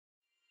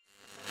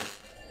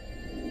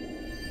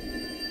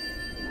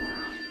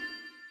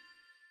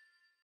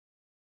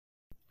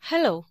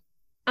Hello,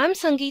 I'm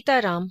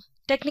Sangeeta Ram,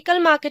 Technical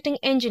Marketing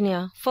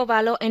Engineer for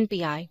Valor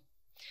NPI.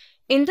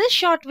 In this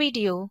short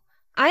video,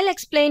 I'll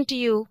explain to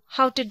you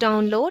how to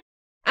download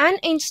and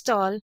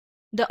install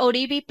the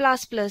ODB++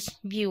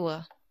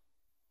 viewer.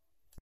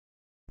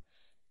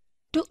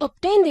 To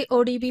obtain the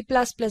ODB++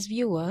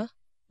 viewer,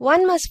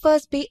 one must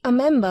first be a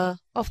member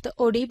of the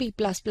ODB++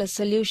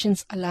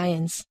 Solutions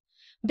Alliance.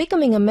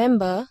 Becoming a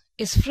member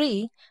is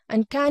free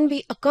and can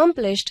be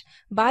accomplished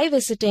by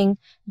visiting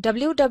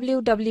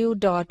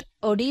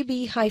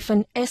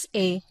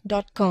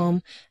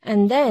www.odb-sa.com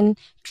and then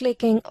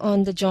clicking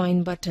on the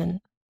Join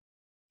button.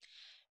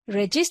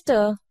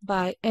 Register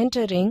by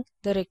entering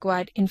the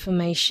required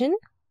information.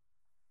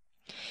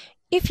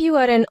 If you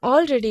are an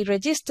already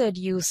registered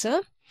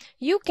user,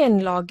 you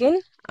can log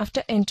in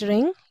after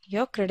entering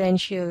your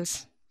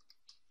credentials.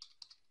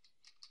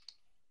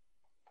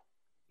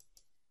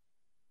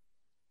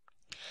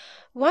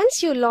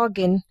 Once you log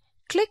in,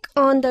 click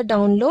on the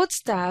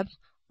Downloads tab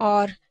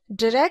or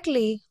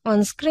directly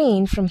on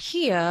screen from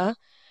here,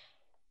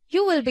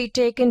 you will be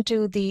taken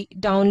to the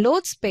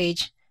Downloads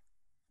page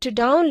to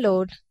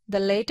download the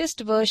latest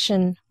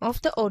version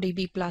of the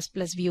ODB++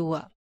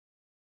 viewer.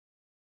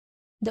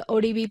 The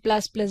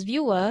ODB++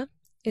 viewer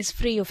is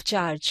free of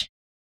charge.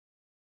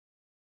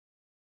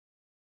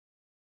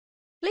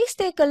 Please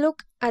take a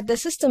look at the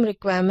system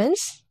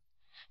requirements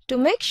to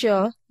make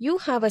sure you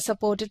have a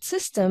supported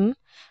system,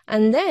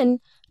 and then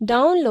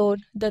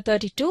download the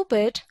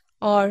 32-bit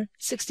or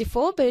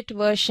 64-bit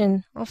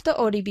version of the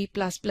ODB++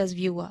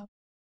 viewer.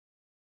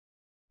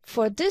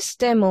 For this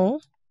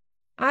demo,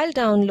 I'll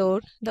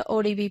download the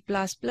ODB++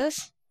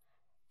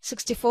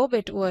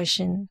 64-bit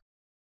version.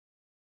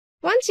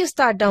 Once you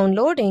start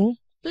downloading,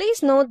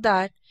 please note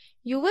that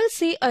you will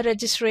see a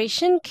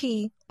registration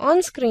key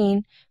on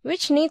screen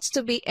which needs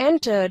to be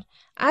entered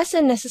as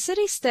a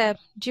necessary step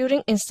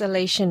during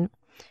installation.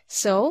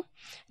 So,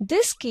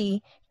 this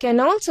key can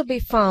also be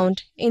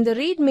found in the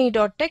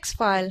readme.txt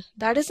file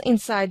that is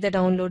inside the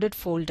downloaded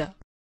folder.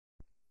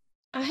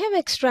 I have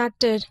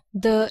extracted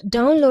the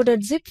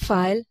downloaded zip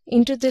file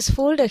into this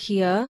folder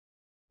here,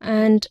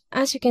 and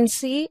as you can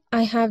see,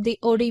 I have the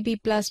ODB++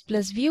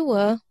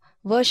 viewer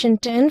version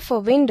 10 for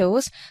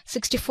Windows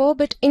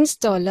 64-bit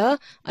installer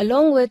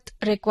along with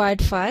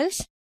required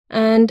files,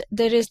 and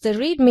there is the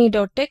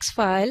readme.txt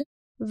file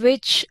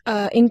which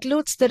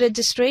includes the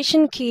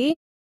registration key.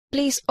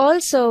 Please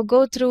also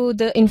go through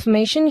the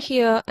information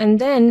here and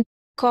then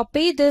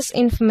copy this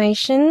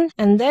information,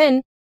 and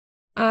then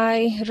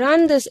I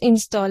run this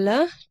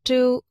installer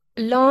to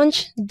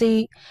launch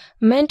the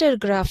Mentor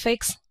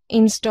Graphics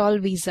install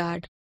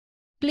wizard.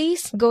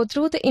 Please go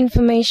through the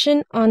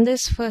information on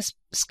this first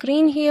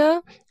screen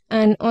here,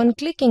 and on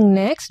clicking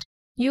next,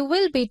 you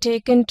will be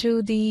taken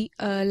to the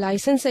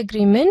license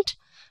agreement.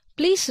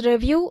 Please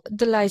review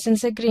the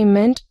license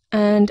agreement,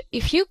 and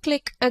if you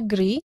click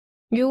agree,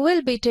 you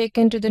will be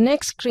taken to the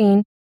next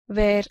screen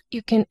where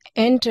you can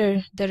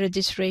enter the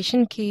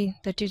registration key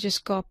that you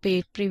just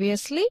copied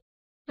previously.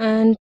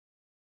 And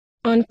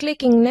on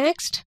clicking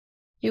next,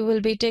 you will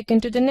be taken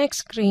to the next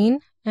screen,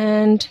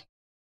 and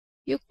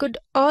you could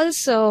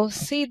also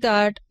see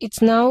that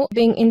it's now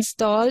being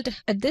installed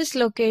at this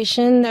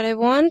location that I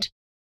want.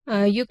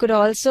 You could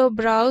also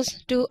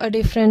browse to a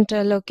different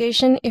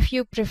location if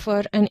you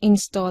prefer an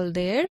install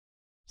there.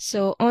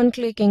 So on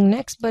clicking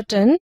next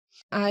button,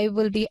 I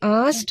will be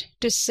asked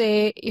to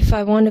say if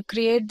I want to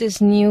create this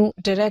new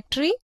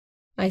directory.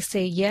 I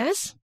say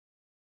yes.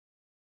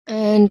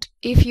 And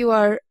if you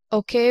are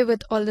okay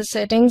with all the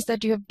settings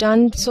that you have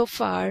done so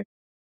far,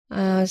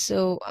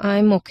 so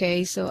I'm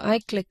okay, so I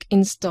click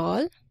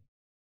install.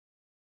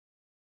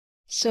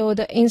 So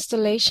the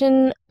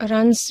installation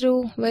runs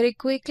through very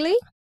quickly.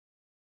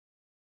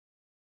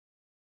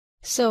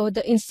 So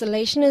the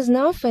installation is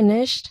now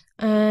finished,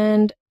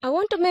 and I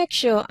want to make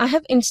sure I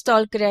have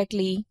installed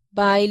correctly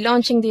by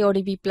launching the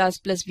ODB++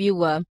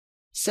 viewer.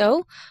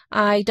 So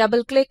I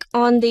double click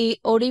on the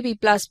ODB++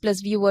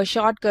 viewer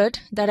shortcut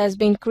that has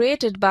been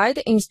created by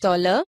the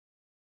installer,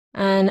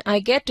 and I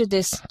get to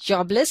this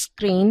jobless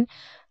screen.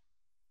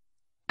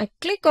 I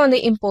click on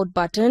the import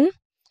button,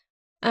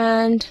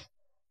 and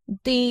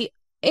the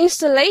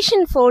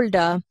installation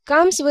folder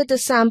comes with a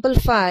sample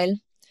file.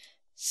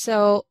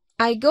 So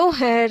I go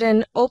ahead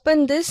and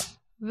open this,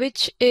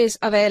 which is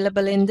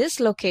available in this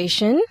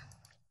location.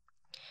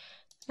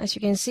 As you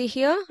can see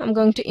here, I'm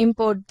going to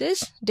import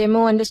this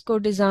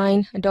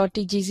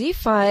demo_design.tgz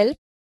file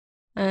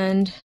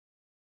and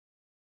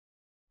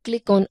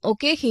click on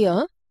OK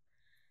here.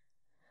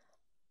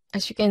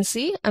 As you can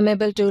see, I'm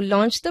able to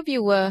launch the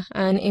viewer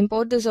and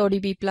import this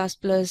ODB++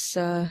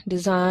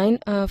 design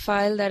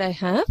file that I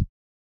have.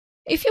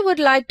 If you would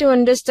like to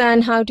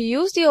understand how to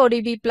use the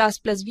ODB++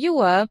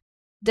 viewer,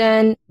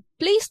 then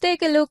please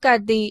take a look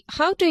at the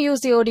how to use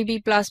the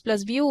ODB++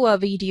 viewer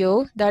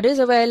video that is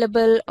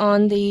available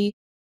on the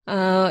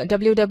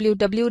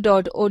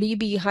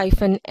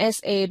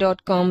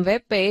www.odb-sa.com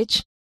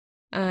webpage.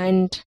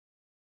 And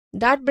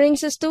that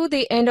brings us to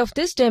the end of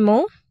this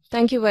demo.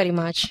 Thank you very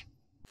much.